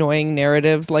most annoying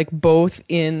narratives, like both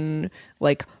in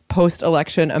like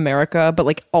post-election America, but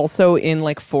like also in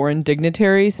like foreign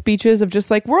dignitary speeches of just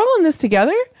like, we're all in this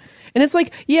together. And it's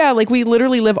like, yeah, like we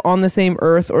literally live on the same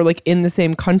earth or like in the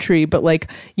same country, but like,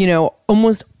 you know,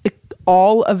 almost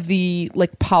all of the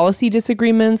like policy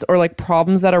disagreements or like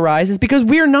problems that arise is because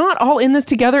we're not all in this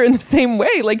together in the same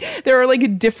way. Like there are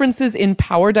like differences in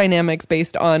power dynamics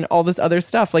based on all this other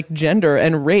stuff like gender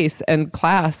and race and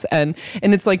class and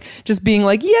it's like just being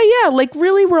like, yeah, like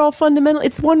really we're all fundamental.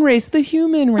 It's one race, the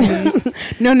human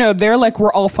race. No, they're like,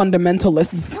 we're all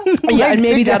fundamentalists. Yeah, like, and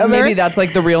maybe together. that's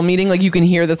like the real meaning. Like you can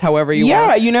hear this however you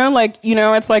want.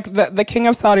 Yeah, it's like the king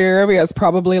of Saudi Arabia is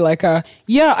probably like,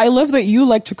 yeah, I love that you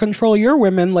like to control your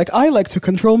women, like I like to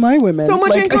control my women. So much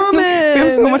like, in common. We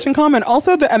have so much in common.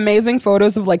 Also, the amazing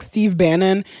photos of like Steve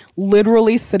Bannon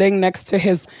literally sitting next to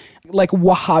his like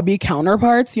Wahhabi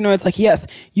counterparts. You know, it's like, yes,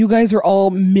 you guys are all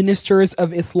ministers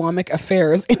of Islamic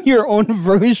affairs in your own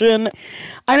version.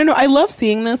 I don't know. I love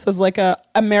seeing this as like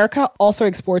America also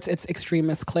exports its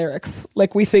extremist clerics.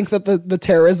 Like we think that the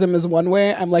terrorism is one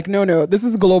way. I'm like, no, this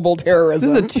is global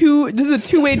terrorism. This is a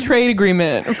two-way trade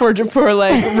agreement for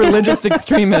like religious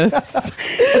extremists.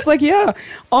 It's like, yeah.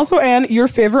 Also, Anne, your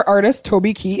favorite artist,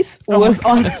 Toby Keith, was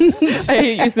on. I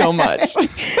hate you so much.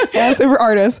 Anne's favorite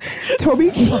artist, Toby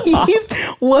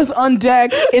Keith, was on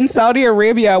deck in Saudi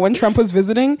Arabia when Trump was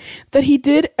visiting. That he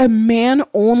did a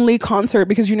man-only concert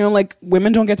because, you know, like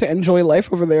women don't get to enjoy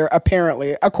life over there.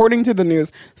 Apparently, according to the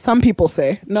news, some people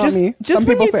say, not me. Just some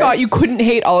when people you thought you couldn't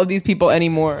hate all of these people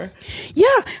anymore. Yeah,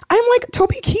 I'm like,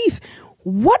 Toby Keith.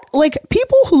 What, like,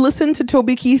 people who listen to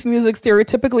Toby Keith music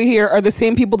stereotypically here are the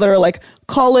same people that are like,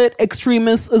 call it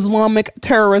extremist Islamic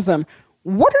terrorism.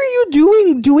 What are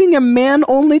you doing a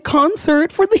man-only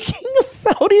concert for the King of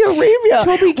Saudi Arabia?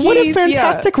 Toby Keith, what a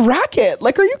fantastic racket.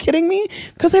 Like, are you kidding me?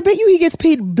 Because I bet you he gets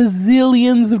paid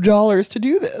bazillions of dollars to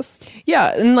do this.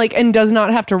 Yeah, and does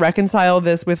not have to reconcile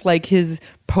this with like his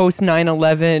post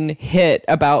 9/11 hit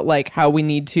about like how we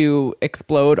need to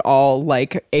explode all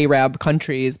like Arab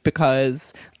countries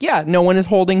because no one is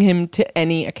holding him to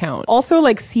any account. Also,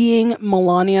 like seeing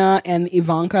Melania and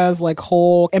Ivanka's like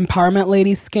whole empowerment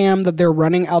lady scam that they're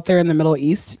running out there in the Middle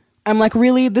East. I'm like,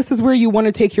 really? This is where you want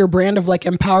to take your brand of like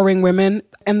empowering women,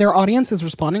 and their audience is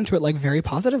responding to it like very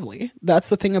positively. That's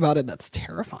the thing about it that's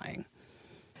terrifying.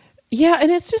 Yeah,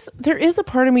 and it's just, there is a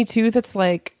part of me too that's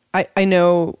like, I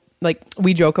know, like,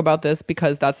 we joke about this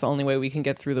because that's the only way we can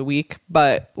get through the week,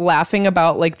 but laughing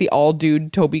about like the all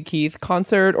dude Toby Keith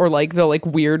concert or like the like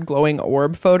weird glowing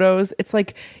orb photos, it's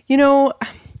like, you know,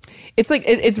 it's like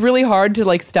it's really hard to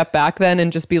like step back then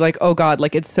and just be like, oh God,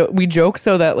 like it's so, we joke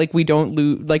so that like we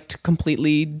don't like to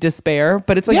completely despair,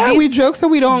 but it's like we joke so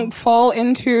we don't fall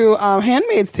into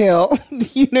Handmaid's Tale.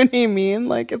 You know what I mean?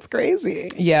 Like, it's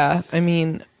crazy. Yeah, I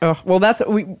mean, well, that's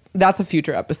a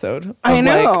future episode of, I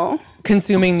know. Like,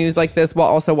 consuming news like this while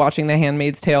also watching The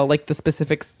Handmaid's Tale, like the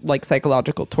specific like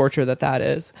psychological torture that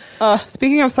is.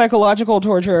 Speaking of psychological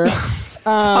torture,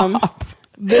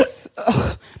 this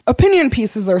opinion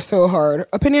pieces are so hard.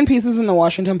 Opinion pieces in the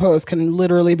Washington Post can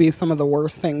literally be some of the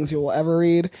worst things you will ever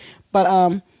read.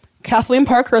 But Kathleen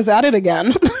Parker is at it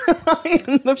again.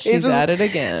 She's at it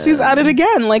again. She's at it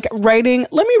again. Like writing,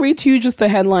 let me read to you just the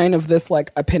headline of this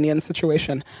like opinion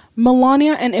situation.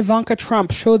 Melania and Ivanka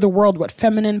Trump show the world what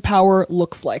feminine power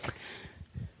looks like.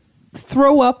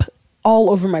 Throw up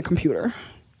all over my computer.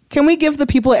 Can we give the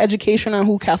people an education on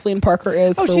who Kathleen Parker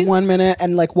is for 1 minute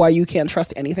and like why you can't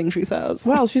trust anything she says?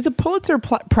 Well, she's a Pulitzer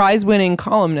Prize winning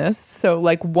columnist, so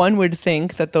like one would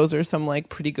think that those are some like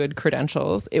pretty good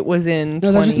credentials. It was in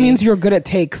no, that just means you're good at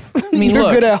takes. I mean, you're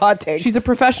look, good at hot takes. She's a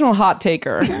professional hot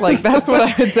taker. Like that's what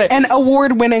I would say. An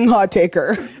award-winning hot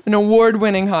taker. An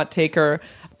award-winning hot taker.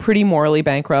 Pretty morally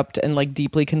bankrupt and like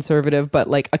deeply conservative, but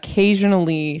like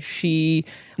occasionally she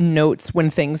notes when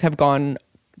things have gone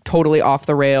totally off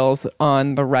the rails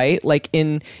on the right. Like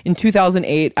in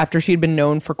 2008, after she'd been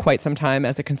known for quite some time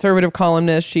as a conservative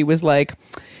columnist, she was like,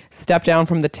 step down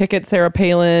from the ticket, Sarah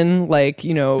Palin. Like,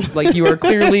 you know, like you are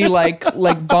clearly like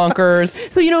bonkers.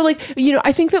 So,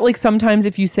 I think that like sometimes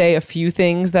if you say a few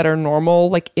things that are normal,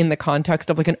 like in the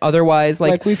context of like an otherwise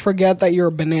like we forget that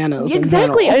you're bananas.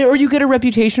 Exactly. Or you get a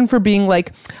reputation for being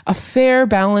like a fair,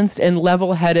 balanced and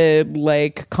level-headed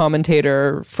like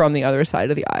commentator from the other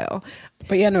side of the aisle.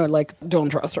 But yeah, no, like, don't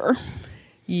trust her.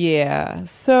 Yeah.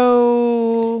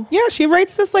 So yeah, she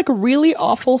writes this like really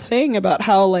awful thing about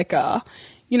how like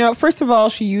first of all,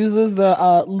 she uses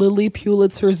the Lily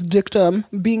Pulitzer's dictum,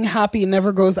 being happy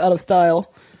never goes out of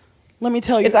style. Let me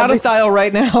tell you. It's out of style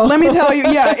right now. Let me tell you,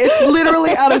 yeah, it's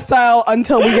literally out of style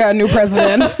until we get a new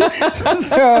president.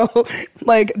 So,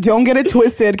 like, don't get it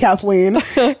twisted, Kathleen.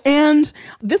 And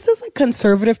this is like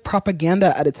conservative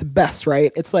propaganda at its best,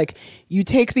 right? It's like you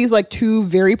take these like two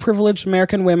very privileged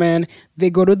American women, they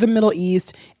go to the Middle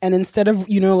East, and instead of,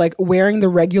 like wearing the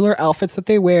regular outfits that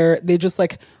they wear, they just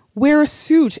like wear a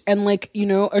suit and like,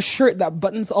 a shirt that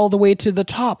buttons all the way to the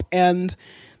top and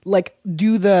like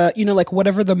do the, like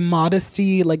whatever the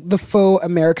modesty, like the faux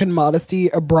American modesty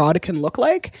abroad can look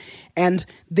like. And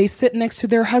they sit next to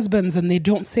their husbands and they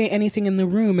don't say anything in the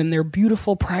room and they're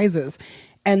beautiful prizes.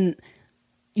 And,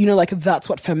 like that's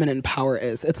what feminine power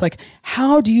is. It's like,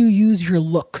 how do you use your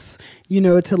looks?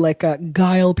 to like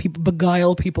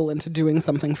beguile people into doing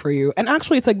something for you. And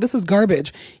actually, it's like, this is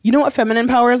garbage. You know what feminine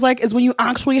power is like? Is when you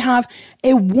actually have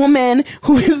a woman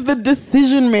who is the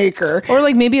decision maker. Or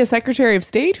like maybe a Secretary of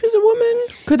State who's a woman.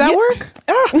 Could that work?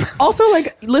 Also,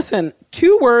 like, listen,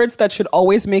 2 words that should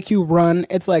always make you run.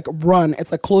 It's like run.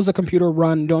 It's like close the computer,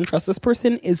 run. Don't trust this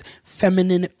person is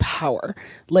feminine power.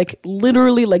 Like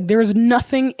literally, like there's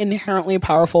nothing inherently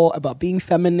powerful about being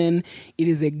feminine. It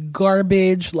is a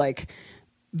garbage, like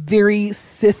very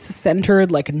cis-centered,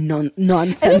 like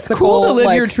nonsensical. And it's cool to live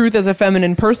like, your truth as a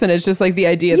feminine person. It's just like the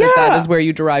idea that is where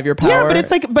you derive your power. Yeah, but it's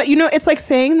like, it's like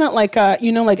saying that like,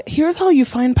 like here's how you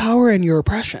find power in your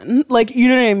oppression. Like, you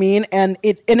know what I mean? And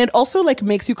it also like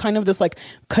makes you kind of this like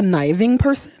conniving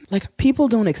person. Like people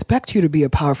don't expect you to be a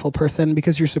powerful person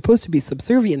because you're supposed to be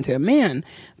subservient to a man.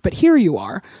 But here you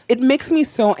are. It makes me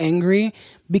so angry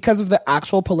because of the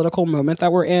actual political moment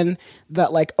that we're in,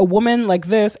 that like a woman like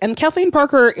this, and Kathleen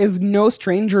Parker is no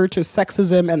stranger to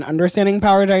sexism and understanding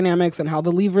power dynamics and how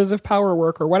the levers of power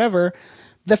work or whatever.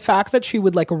 The fact that she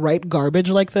would like write garbage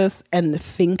like this and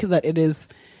think that it is,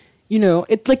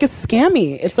 it's like a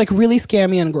scammy. It's like really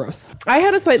scammy and gross. I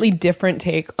had a slightly different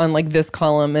take on like this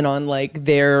column and on like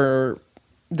the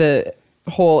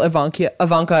whole Ivanka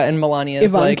and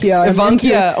Melania's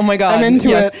Ivanka. Oh my God. I'm into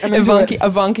it.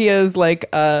 Ivanka's like,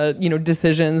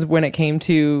 decisions when it came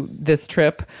to this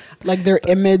trip. Like their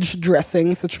image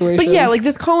dressing situation. But yeah, like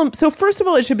this column. So first of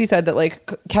all, it should be said that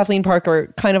like Kathleen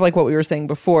Parker, kind of like what we were saying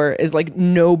before, is like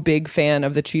no big fan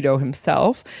of the Cheeto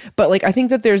himself. But like, I think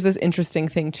that there's this interesting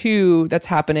thing too that's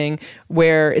happening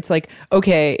where it's like,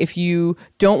 okay, if you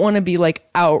don't want to be like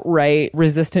outright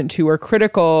resistant to or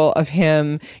critical of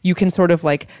him, you can sort of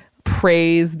like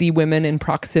praise the women in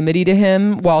proximity to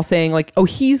him while saying like, oh,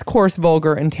 he's coarse,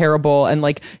 vulgar, and terrible and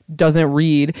like doesn't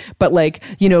read, but like,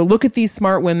 look at these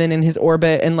smart women in his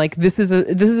orbit, and like this is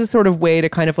a sort of way to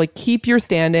kind of like keep your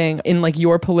standing in like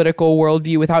your political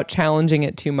worldview without challenging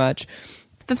it too much.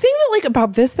 The thing that like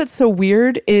about this that's so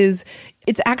weird is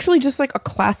it's actually just like a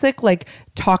classic like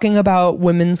talking about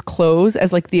women's clothes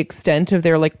as like the extent of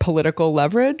their like political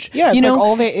leverage. Yeah,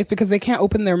 it's because they can't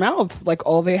open their mouths. Like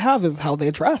all they have is how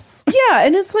they dress. Yeah,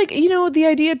 and it's like, the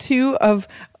idea too of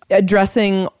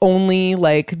addressing only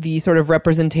like the sort of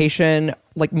representation,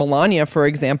 like Melania, for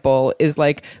example, is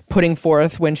like putting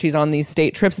forth when she's on these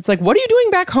state trips. It's like, what are you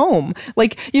doing back home?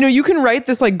 Like, you can write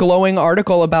this like glowing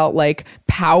article about like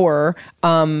power.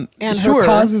 And her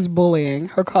cause is bullying.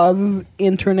 Her cause is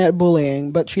internet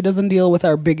bullying, but she doesn't deal with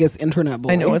our biggest internet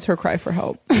bullying. I know, it's her cry for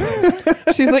help.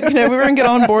 She's like, can everyone get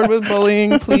on board with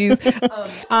bullying, please?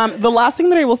 The last thing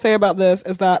that I will say about this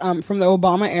is that from the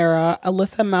Obama era,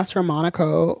 Alyssa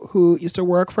Mastromonaco, who used to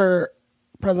work for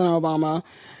President Obama,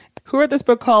 who wrote this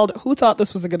book called Who Thought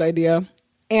This Was a Good Idea?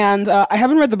 And I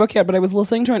haven't read the book yet, but I was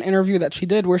listening to an interview that she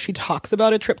did where she talks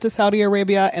about a trip to Saudi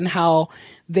Arabia and how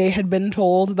they had been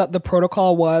told that the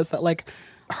protocol was that like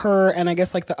her and I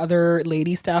guess like the other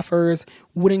lady staffers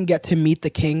wouldn't get to meet the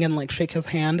king and like shake his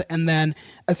hand. And then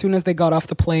as soon as they got off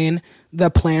the plane, the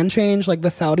plan changed. Like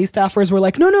the Saudi staffers were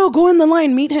like, no, go in the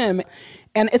line, meet him.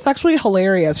 And it's actually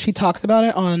hilarious. She talks about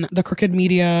it on the Crooked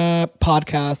Media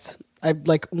podcast. I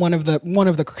like one of the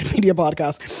Crooked Media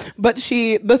podcasts, but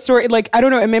the story, like, I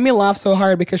don't know, it made me laugh so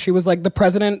hard because she was like, the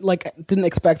president like didn't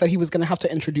expect that he was going to have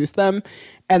to introduce them.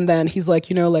 And then he's like,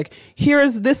 like,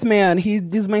 here's this man,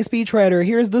 he's my speechwriter.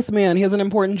 Here's this man, he has an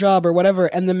important job or whatever.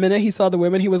 And the minute he saw the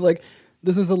women, he was like,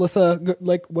 this is Alyssa,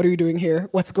 like, what are you doing here?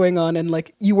 What's going on? And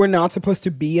like, you were not supposed to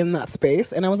be in that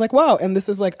space. And I was like, wow. And this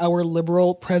is like our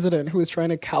liberal president who is trying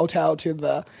to kowtow to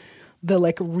the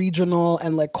like regional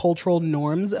and like cultural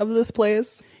norms of this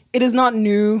place. It is not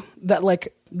new that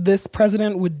like this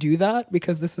president would do that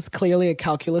because this is clearly a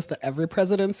calculus that every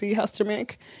presidency has to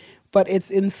make. But it's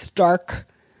in stark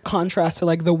contrast to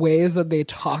like the ways that they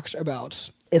talked about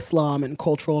Islam and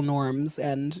cultural norms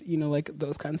and, like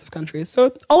those kinds of countries.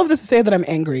 So all of this to say that I'm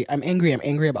angry. I'm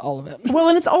angry about all of it. Well,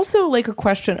 and it's also like a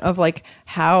question of like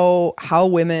how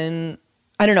women,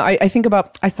 I don't know. I think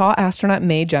about, I saw astronaut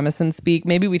Mae Jemison speak.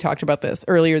 Maybe we talked about this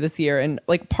earlier this year. And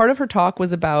like part of her talk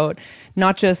was about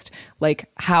not just like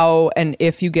how and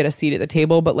if you get a seat at the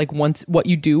table, but like what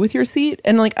you do with your seat.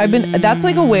 And like that's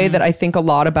like a way that I think a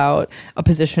lot about a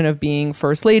position of being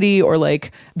first lady or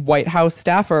like White House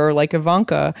staffer like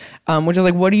Ivanka, which is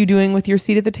like, what are you doing with your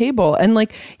seat at the table? And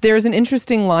like, there's an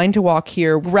interesting line to walk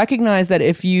here. Recognize that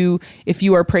if you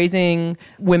are praising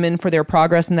women for their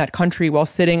progress in that country while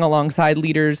sitting alongside leaders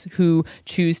leaders who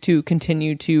choose to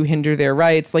continue to hinder their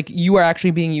rights, like you are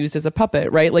actually being used as a puppet,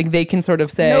 right? Like they can sort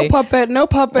of say, no puppet, no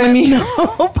puppet.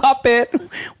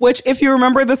 Which, if you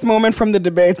remember this moment from the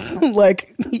debates,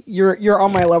 like you're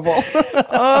on my level.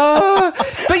 But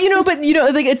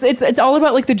like it's all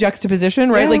about like the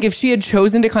juxtaposition, right? Yeah. Like if she had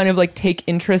chosen to kind of like take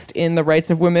interest in the rights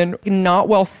of women, not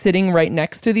while sitting right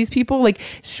next to these people, like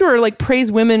sure, like praise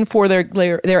women for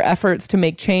their efforts to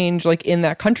make change like in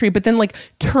that country, but then like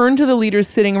turn to the leaders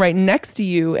sitting right next to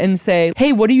you and say,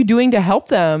 hey, what are you doing to help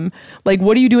them? Like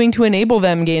what are you doing to enable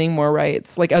them gaining more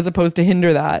rights? Like as opposed to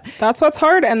hinder that. That's what's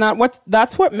hard, and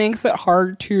that's what makes it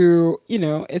hard to,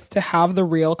 is to have the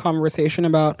real conversation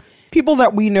about people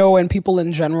that we know and people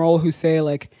in general who say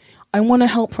like, I want to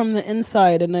help from the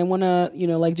inside and I want to,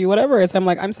 like do whatever. It's I'm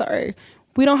like, I'm sorry.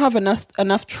 We don't have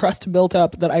enough trust built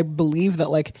up that I believe that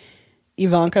like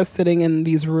Ivanka's sitting in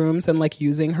these rooms and like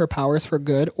using her powers for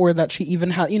good, or that she even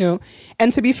has,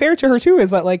 and to be fair to her too, is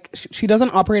that like she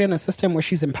doesn't operate in a system where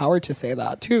she's empowered to say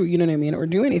that too, you know what I mean, or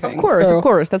do anything. Of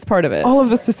course, that's part of it. All of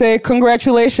this to say,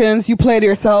 congratulations, you played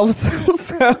yourselves.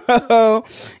 So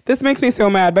this makes me so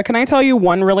mad. But can I tell you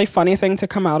one really funny thing to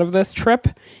come out of this trip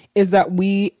is that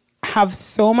we have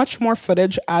so much more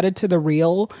footage added to the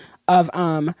reel of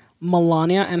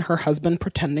Melania and her husband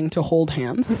pretending to hold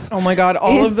hands. Oh my God.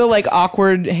 All of the like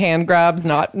awkward hand grabs,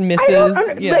 not misses.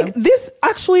 Like this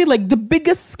actually, like the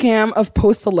biggest scam of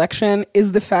post-election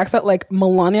is the fact that like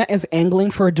Melania is angling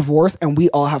for a divorce and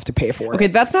we all have to pay for it. Okay,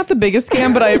 that's not the biggest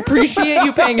scam, but I appreciate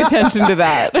you paying attention to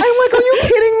that. I'm like, are you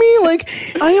kidding me? Like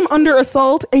I am under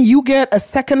assault and you get a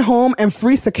second home and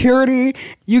free security.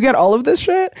 You get all of this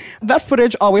shit. That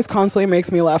footage always constantly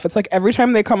makes me laugh. It's like every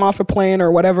time they come off a plane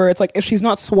or whatever, it's like if she's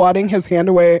not swatting his hand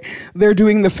away, they're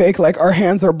doing the fake like our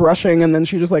hands are brushing, and then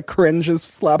she just like cringes,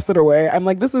 slaps it away. I'm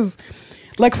like, this is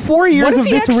like 4 years of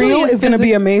this reel is going to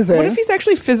be amazing. What if he's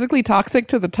actually physically toxic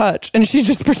to the touch and she's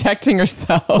just protecting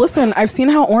herself? Listen, I've seen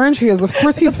how orange he is. Of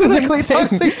course he's physically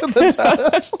toxic to the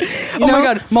touch. My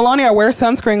God. Melania, wear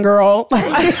sunscreen, girl.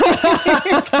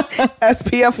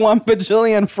 SPF 1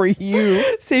 bajillion for you.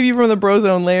 Save you from the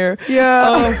brozone layer.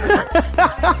 Yeah.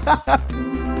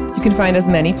 You can find us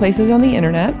many places on the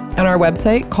internet. On our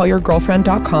website,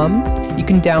 callyourgirlfriend.com. You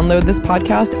can download this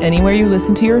podcast anywhere you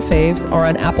listen to your faves, or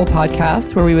on Apple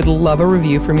Podcasts, where we would love a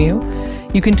review from you.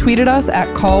 You can tweet at us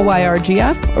at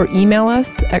callyrgf or email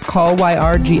us at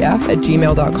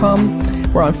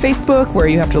callyrgf@gmail.com. We're on Facebook, where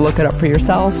you have to look it up for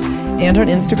yourself, and on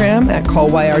Instagram at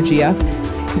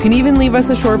callyrgf. You can even leave us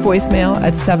a short voicemail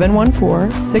at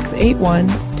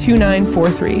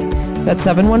 714-681-2943. That's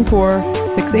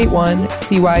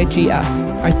 714-681-CYGF.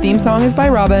 Our theme song is by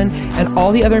Robin, and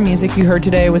all the other music you heard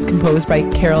today was composed by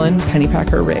Carolyn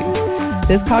Pennypacker Riggs.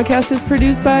 This podcast is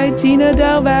produced by Gina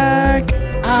Delvac.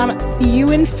 See you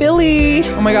in Philly.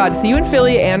 Oh my God, see you in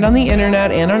Philly and on the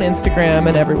internet and on Instagram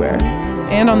and everywhere.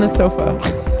 And on the sofa.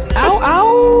 Ow,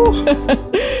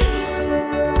 ow.